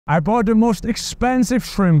I bought the most expensive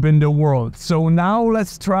shrimp in the world, so now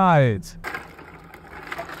let's try it.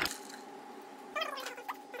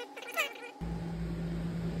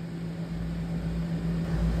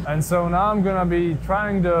 And so now I'm gonna be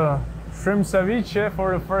trying the shrimp ceviche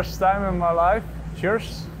for the first time in my life.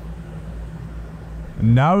 Cheers!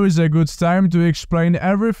 Now is a good time to explain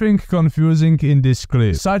everything confusing in this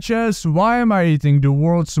clip, such as why am I eating the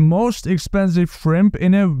world's most expensive shrimp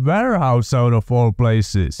in a warehouse out of all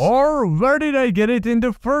places, or where did I get it in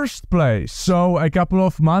the first place? So a couple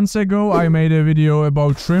of months ago I made a video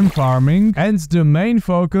about shrimp farming, and the main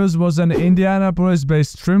focus was an Indianapolis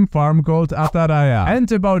based shrimp farm called Ataraya.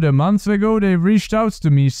 And about a month ago they reached out to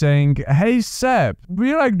me saying, "Hey Seb,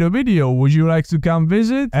 we like the video, would you like to come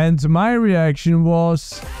visit?" And my reaction was,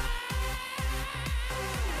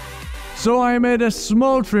 so I made a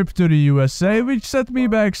small trip to the USA, which set me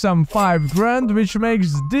back some 5 grand, which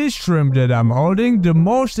makes this shrimp that I'm holding the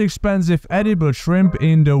most expensive edible shrimp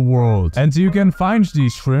in the world. And you can find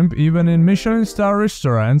these shrimp even in Michelin star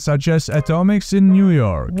restaurants such as Atomix in New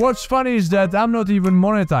York. What's funny is that I'm not even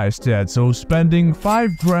monetized yet, so spending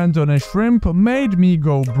 5 grand on a shrimp made me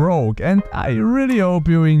go broke, and I really hope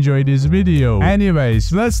you enjoy this video.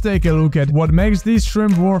 Anyways, let's take a look at what makes this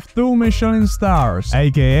shrimp worth 2 Michelin stars,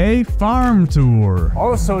 aka farm tour.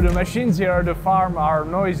 Also, the machines here at the farm are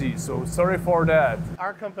noisy, so sorry for that.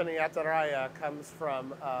 Our company, Ataraya, comes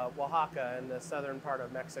from Oaxaca in the southern part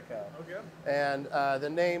of Mexico. Okay. And the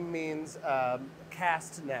name means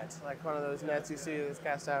cast net, like one of those nets you see that's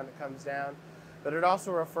cast out and it comes down. But it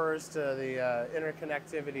also refers to the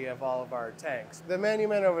interconnectivity of all of our tanks. The man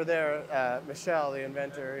over there, Michel, the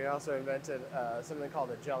inventor, he also invented something called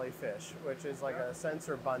a jellyfish, which is like a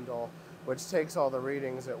sensor bundle which takes all the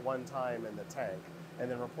readings at one time in the tank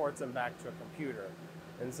and then reports them back to a computer.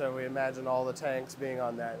 And so we imagine all the tanks being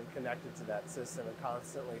on that and connected to that system and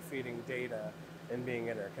constantly feeding data and being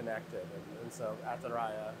interconnected. And so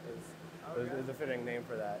Ataraya is a fitting name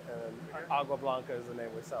for that. And Agua Blanca is the name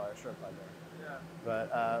we sell our shrimp under. Yeah.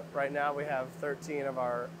 But right now we have 13 of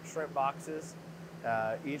our shrimp boxes.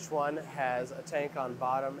 Each one has a tank on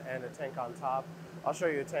bottom and a tank on top. I'll show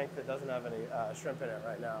you a tank that doesn't have any shrimp in it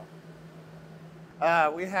right now.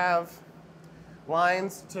 We have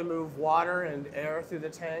lines to move water and air through the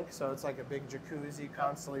tank, so it's like a big jacuzzi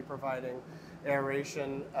constantly providing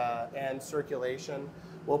aeration and circulation.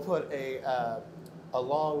 We'll put a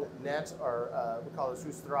long net, or we call it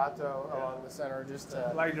sustrato, along the center, just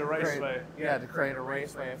to like the raceway. Yeah, to create a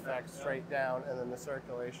raceway effect straight down, and then the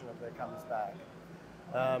circulation of it comes back.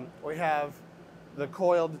 We have the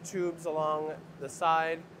coiled tubes along the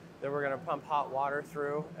side that we're going to pump hot water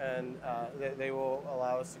through, and they will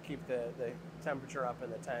allow us to keep the temperature up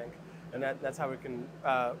in the tank, and that's how we can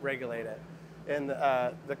regulate it. In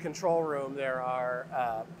the control room, there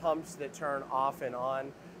are pumps that turn off and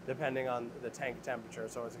on depending on the tank temperature.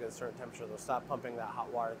 So once it gets a certain temperature, they'll stop pumping that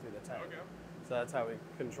hot water through the tank. Okay. So that's how we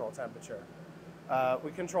control temperature.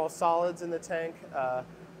 We control solids in the tank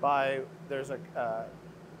by, there's a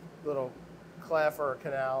little clef or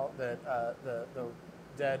canal that the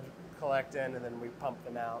dead collect in, and then we pump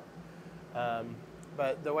them out.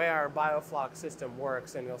 But the way our biofloc system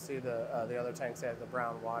works, and you'll see the other tanks, they have the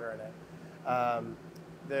brown water in it.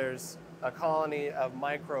 There's a colony of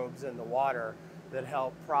microbes in the water that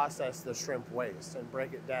help process the shrimp waste and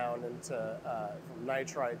break it down into from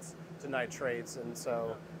nitrites to nitrates, and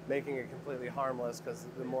so making it completely harmless, because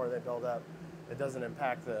the more they build up, it doesn't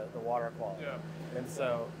impact the water quality. Yeah. And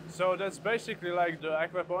so that's basically like the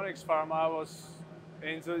aquaponics farm I was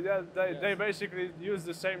into. Yeah, they basically use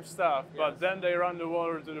the same stuff, but then they run the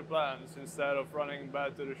water to the plants instead of running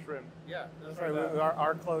back to the shrimp. Yeah, that's right.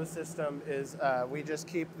 Our closed system is we just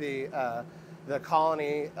keep the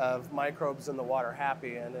colony of microbes in the water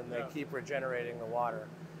happy, and then they keep regenerating the water.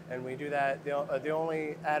 And we do that. The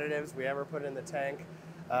only additives we ever put in the tank,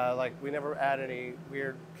 like we never add any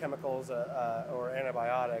weird chemicals or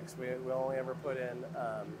antibiotics. We only ever put in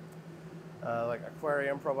like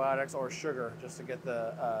aquarium probiotics or sugar, just to get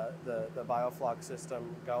the biofloc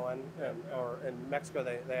system going. Or in Mexico,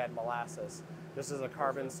 they add molasses just as a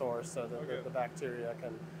carbon source, so that the bacteria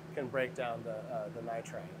can break down the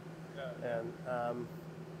nitrate. Yeah. And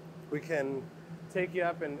we can take you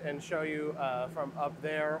up and show you from up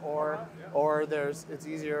there, or it's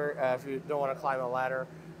easier if you don't want to climb a ladder.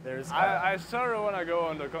 I sort of want to go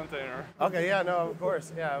on the container. Okay, yeah, no, of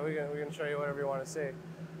course, yeah, we can show you whatever you want to see.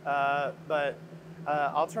 But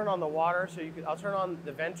I'll turn on the water, so I'll turn on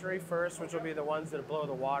the venturi first, which will be the ones that blow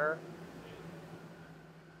the water.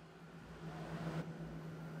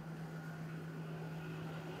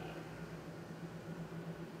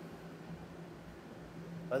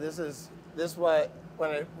 But this what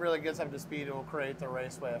when it really gets up to speed, it will create the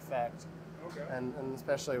raceway effect. Okay. And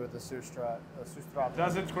especially with the substrate.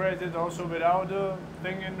 Does it create it also without the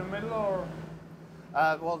thing in the middle, or?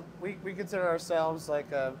 Well, we consider ourselves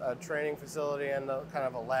like a training facility and kind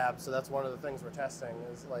of a lab, so that's one of the things we're testing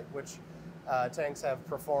is like which tanks have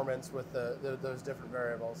performance with those different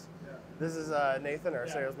variables. Yeah. This is Nathan, our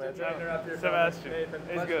sales manager. Sebastian. Nathan,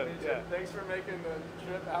 it's good. Yeah. Thanks for making the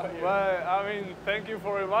trip out here. Well, I mean, thank you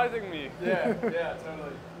for inviting me. Yeah,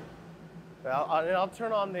 totally. I'll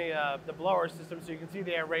turn on the blower system so you can see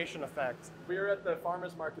the aeration effect. We were at the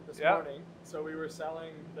farmer's market this morning, so we were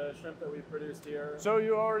selling the shrimp that we produced here. So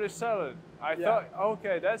you already sell it? I thought,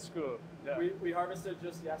 okay, that's cool. Yeah. We harvested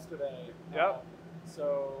just yesterday. Yep.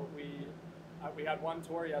 So we had one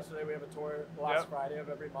tour yesterday. We have a tour last Friday of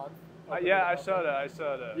every month. Yeah, I saw that.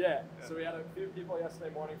 Yeah. So we had a few people yesterday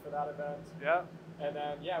morning for that event. Yeah. And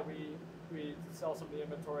then we sell some of the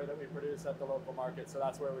inventory that we produce at the local market, so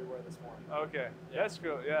that's where we were this morning. Okay, that's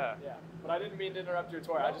good. Yeah. Yeah. But I didn't mean to interrupt your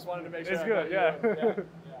tour. I just wanted to make sure. It's good. Yeah.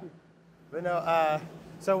 But no,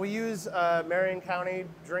 so we use Marion County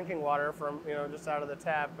drinking water from just out of the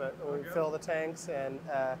tap, but we fill the tanks and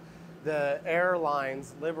the air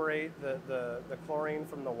lines liberate the chlorine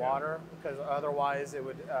from the water because otherwise it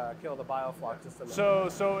would kill the biofloc system.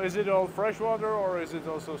 So is it all fresh water or is it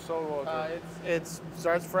also salt water? It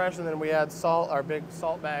starts fresh and then we add salt. Our big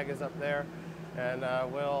salt bag is up there, and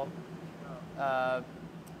we'll add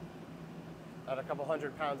a couple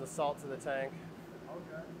 100 pounds of salt to the tank.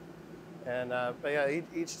 Okay. And but yeah,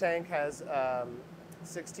 each tank has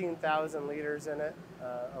 16,000 liters in it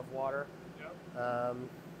of water. Yep.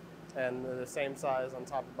 And the same size on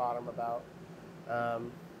top and bottom about.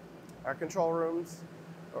 Our control rooms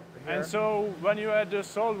here. And so when you add the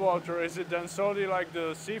salt water, is it then salty like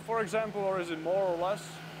the sea, for example, or is it more or less?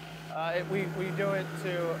 We do it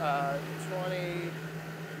to 20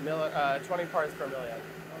 parts per million.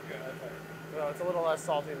 Okay. So it's a little less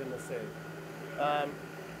salty than the sea.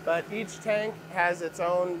 But each tank has its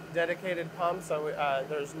own dedicated pump, so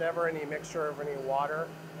there's never any mixture of any water.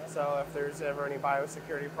 So if there's ever any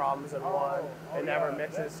biosecurity problems in one, it never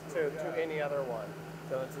mixes to any other one.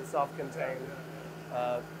 So it's a self-contained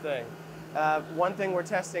thing. One thing we're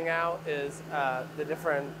testing out is the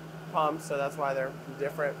different pumps, so that's why they're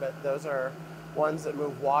different, but those are ones that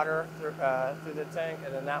move water through the tank,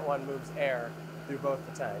 and then that one moves air through both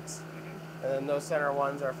the tanks. And then those center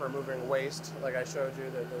ones are for moving waste, like I showed you,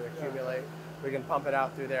 that accumulate. We can pump it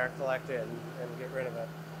out through there, collect it, and get rid of it.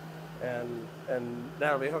 And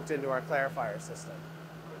that'll be hooked into our clarifier system.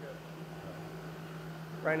 Okay.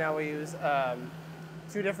 Right now we use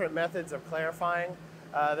 2 different methods of clarifying.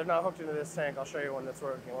 They're not hooked into this tank. I'll show you one that's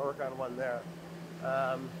working. We'll work on one there.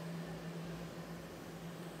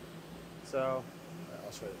 So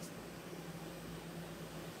I'll show you this.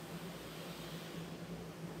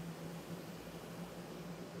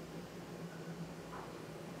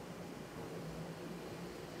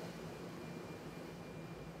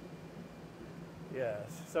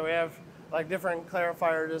 Yes. So we have like different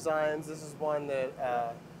clarifier designs. This is one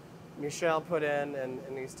that Michel put in and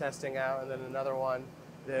he's testing out, and then another one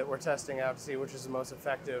that we're testing out to see which is the most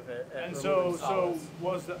effective at and removing solids.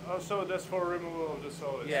 So that's for removal of the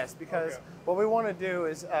solids. Yes, because what we want to do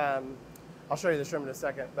is I'll show you the shrimp in a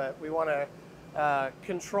second, but we want to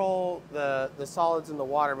control the solids in the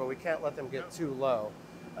water, but we can't let them get too low.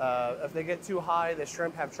 If they get too high, the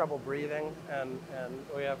shrimp have trouble breathing, and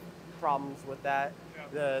we have problems with that.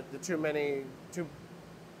 The too many can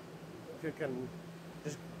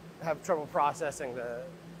just have trouble processing the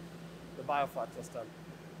biofloc system.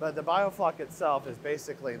 But the biofloc itself is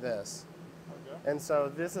basically this. Okay. And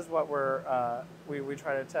so this is what we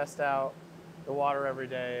try to test out the water every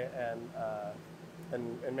day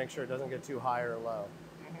and make sure it doesn't get too high or low.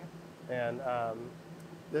 Mm-hmm. And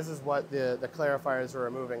this is what the clarifiers are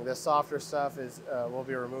removing. This softer stuff will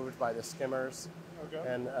be removed by the skimmers. Okay.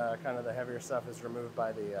 And kind of the heavier stuff is removed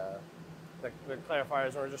by the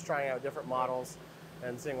clarifiers. And we're just trying out different models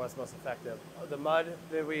and seeing what's most effective. The mud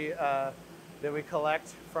that we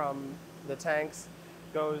collect from the tanks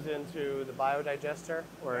goes into the biodigester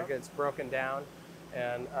where it gets broken down,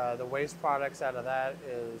 and the waste products out of that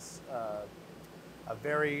is a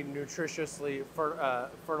very nutritiously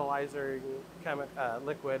fertilizing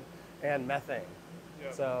liquid and methane.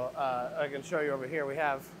 Yep. So I can show you over here. We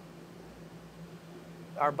have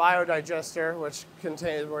our biodigester, which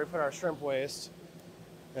contains where we put our shrimp waste,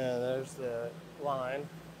 and there's the line.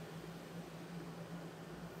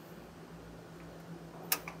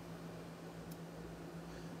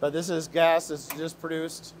 But this is gas that's just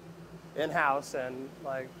produced in-house and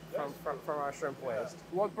like from our shrimp waste.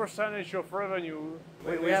 What percentage of revenue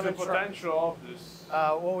We is the haven't potential of this?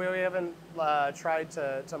 Well, we haven't tried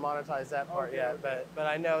to monetize that part yet, okay. but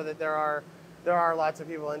I know that there are lots of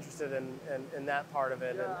people interested in that part of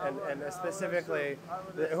it, and specifically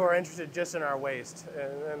who are interested just in our waste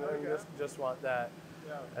and just want that.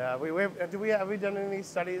 Yeah. Have we done any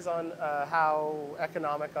studies on how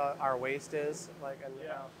economic our waste is?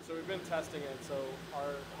 Yeah, so we've been testing it. So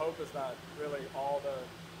our hope is that really all the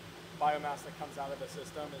biomass that comes out of the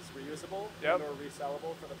system is reusable Yep. or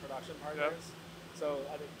resellable for the production partners. So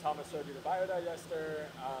I think Thomas showed you the biodigester.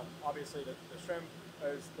 Obviously, the shrimp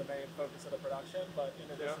is the main focus of the production, but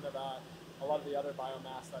in addition to that, a lot of the other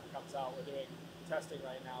biomass that comes out, we're doing testing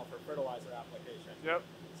right now for fertilizer application. Yep.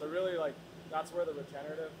 So really, like, that's where the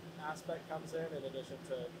regenerative aspect comes in addition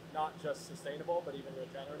to not just sustainable, but even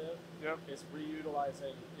regenerative. Yep. Is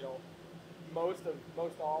reutilizing, most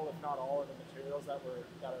all, if not all, of the materials that are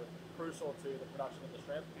crucial to the production of the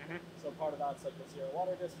shrimp. So part of that's like the zero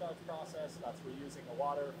water discharge process. That's reusing the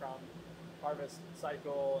water from harvest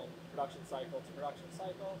cycle and production cycle to production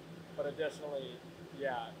cycle. But additionally,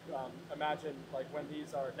 imagine like when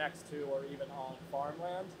these are next to or even on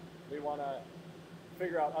farmland, we want to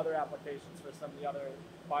figure out other applications for some of the other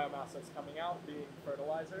biomass that's coming out, being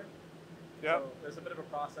fertilizer. Yep. So there's a bit of a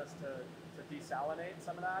process to desalinate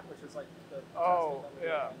some of that, which is like the testing Oh, that we're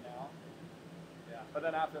yeah. doing now. Yeah. But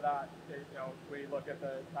then after that, we look at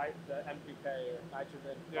the NPK or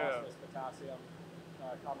nitrogen, phosphorus, potassium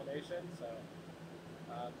combination. So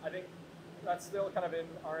I think that's still kind of in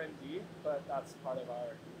R&D, but that's part of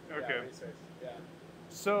our research. Yeah.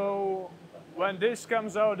 So when this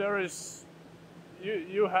comes out,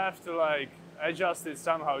 you have to like adjust it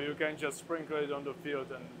somehow. You can just sprinkle it on the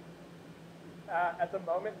field and. At the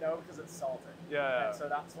moment, no, because it's salted. Yeah. And so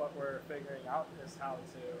that's what we're figuring out is how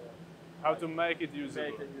to make it usable.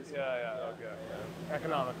 Okay.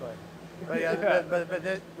 Economically. But but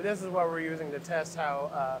this is what we're using to test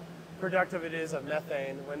how productive it is of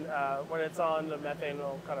methane. When it's on, the methane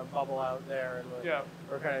will kind of bubble out there, and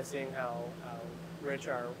we're kind of seeing how rich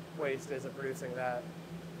our waste is at producing that.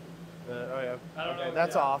 I don't know.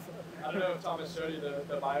 That's off. I don't know if Thomas showed you the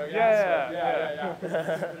biogas. Yeah.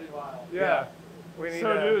 It's pretty wild. Yeah. We need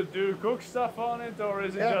so do you cook stuff on it, or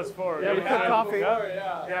is it just for? Yeah, we cook coffee.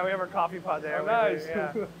 Yeah, we have our coffee pot there. Oh, nice.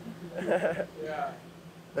 Yeah.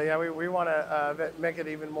 But we want to make it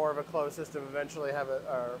even more of a closed system. Eventually, have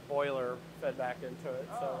our boiler fed back into it,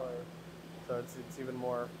 so it's even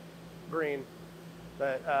more green.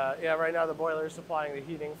 But right now the boiler is supplying the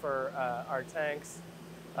heating for our tanks.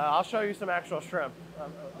 I'll show you some actual shrimp.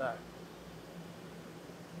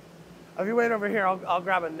 If you wait over here, I'll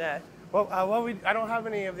grab a net. Well, I don't have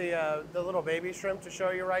any of the little baby shrimp to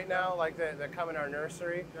show you right now, like that come in our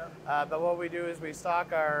nursery. But what we do is we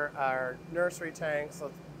stock our nursery tanks,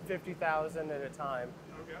 so 50,000 at a time,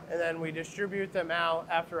 and then we distribute them out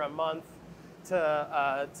after a month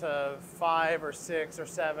to 5 or 6 or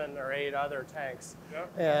 7 or 8 other tanks.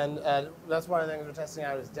 And that's one of the things we're testing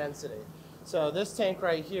out is density. So this tank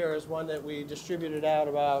right here is one that we distributed out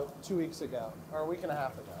about 2 weeks ago, or a week and a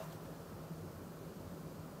half ago.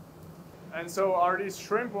 And so are these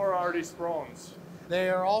shrimp or are these prawns? They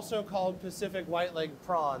are also called Pacific white-legged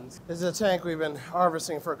prawns. This is a tank we've been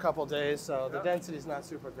harvesting for a couple days, so the density is not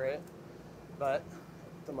super great, but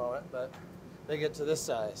at the moment, but they get to this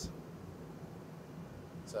size.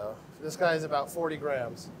 So this guy is about 40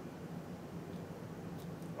 grams.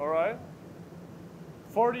 All right.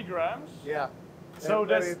 40 grams? Yeah. So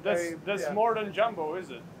that's more than jumbo, is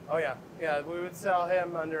it? Oh yeah, yeah. We would sell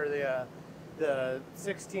him under the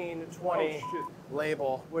 16 to 20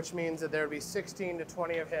 label, which means that there would be 16 to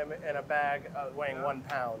 20 of him in a bag weighing 1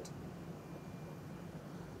 pound.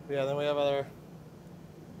 Yeah. Then we have other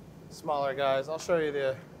smaller guys. I'll show you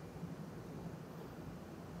the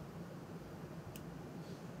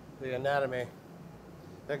anatomy.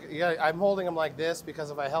 I'm holding him like this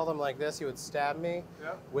because if I held him like this, he would stab me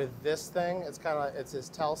with this thing. It's his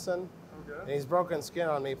telson. And he's broken skin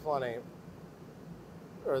on me plenty.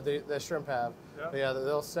 Or the shrimp have. But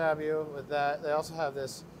they'll stab you with that. They also have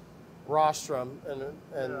this rostrum in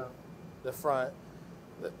the front.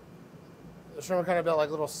 The shrimp are kind of built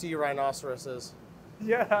like little sea rhinoceroses.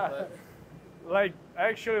 Yeah. But, like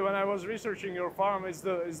actually, when I was researching your farm, it's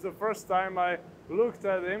the first time I looked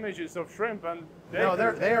at images of shrimp, and they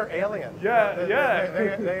are alien.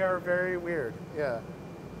 Yeah, they are very weird. Yeah.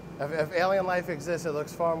 If alien life exists, it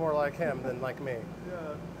looks far more like him than like me.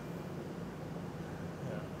 Yeah.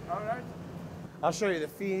 All right. I'll show you the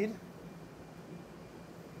feed.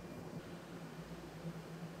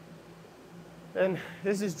 And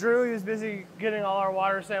this is Drew. He was busy getting all our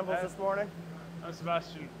water samples this morning. I'm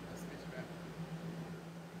Sebastian.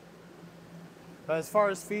 But as far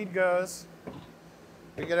as feed goes,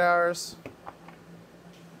 we get ours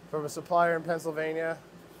from a supplier in Pennsylvania.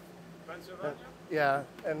 Yeah,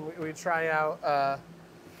 and we try out,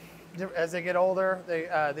 as they get older,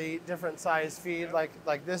 they eat different size feed.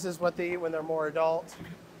 Like this is what they eat when they're more adult,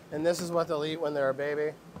 and this is what they'll eat when they're a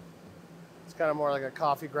baby. It's kind of more like a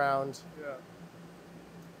coffee ground. Yeah.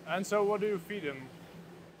 And so what do you feed them?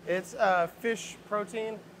 It's fish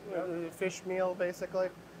protein, fish meal basically.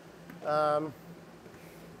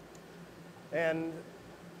 And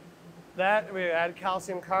that we add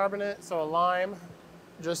calcium carbonate, so a lime,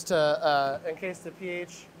 just to, in case the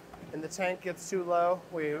pH in the tank gets too low,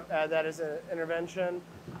 we add that as an intervention.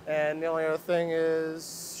 And the only other thing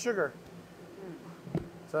is sugar.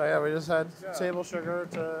 So yeah, we just add table sugar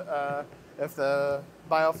to, if the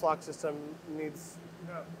biofloc system needs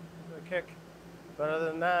a kick. But other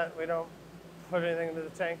than that, we don't put anything into the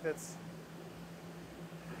tank that's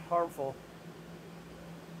harmful.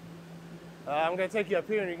 I'm going to take you up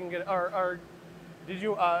here and you can get, or did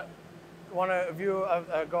you want a view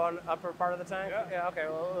of going upper part of the tank? Yeah, okay,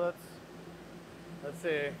 well, let's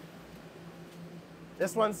see.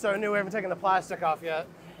 This one's so new, we haven't taken the plastic off yet.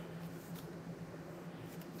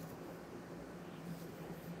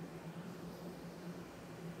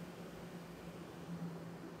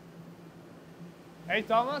 Hey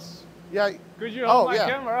Thomas? Yeah. Could you hold my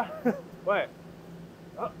camera? Wait.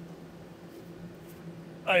 Oh.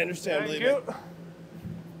 I understand. Thank you.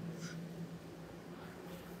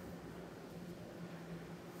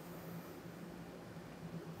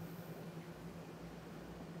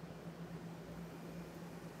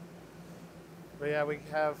 But yeah, we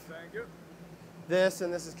have this,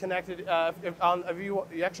 and this is connected. If you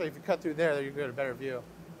cut through there, you get a better view.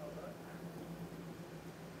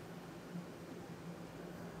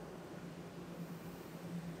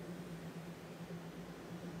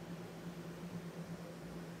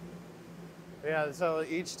 Yeah, so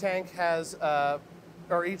each tank has,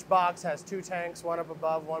 or each box has 2 tanks, one up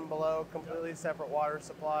above, one below, completely separate water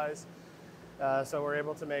supplies. So we're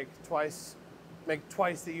able to make twice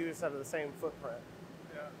the use out of the same footprint.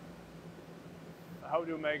 Yeah. How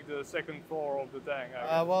do you make the second floor of the tank?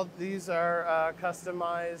 Well, these are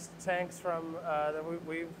customized tanks from that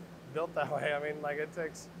we built that way. I mean, like it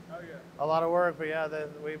takes a lot of work, but yeah,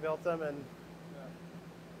 we built them and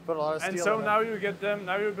put a lot of steel. And so in now you get them.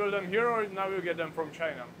 Now you build them here, or now you get them from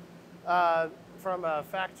China? From a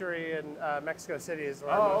factory in Mexico City is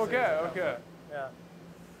where. Oh, okay.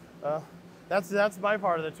 Yeah. That's my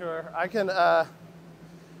part of the tour. I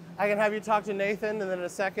can have you talk to Nathan, and then in a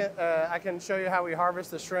second I can show you how we harvest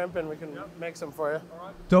the shrimp, and we can make some for you.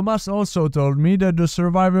 Thomas also told me that the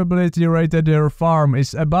survivability rate at their farm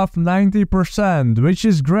is above 90%, which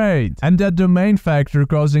is great, and that the main factor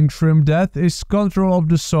causing shrimp death is control of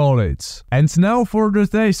the solids. And now for the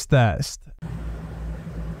taste test.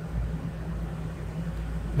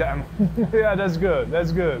 Damn. Yeah, that's good.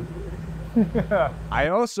 That's good. I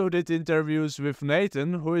also did interviews with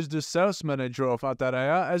Nathan, who is the sales manager of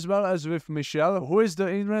Ataraya, as well as with Michel, who is the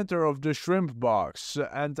inventor of the shrimp box,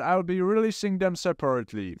 and I'll be releasing them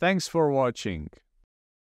separately. Thanks for watching.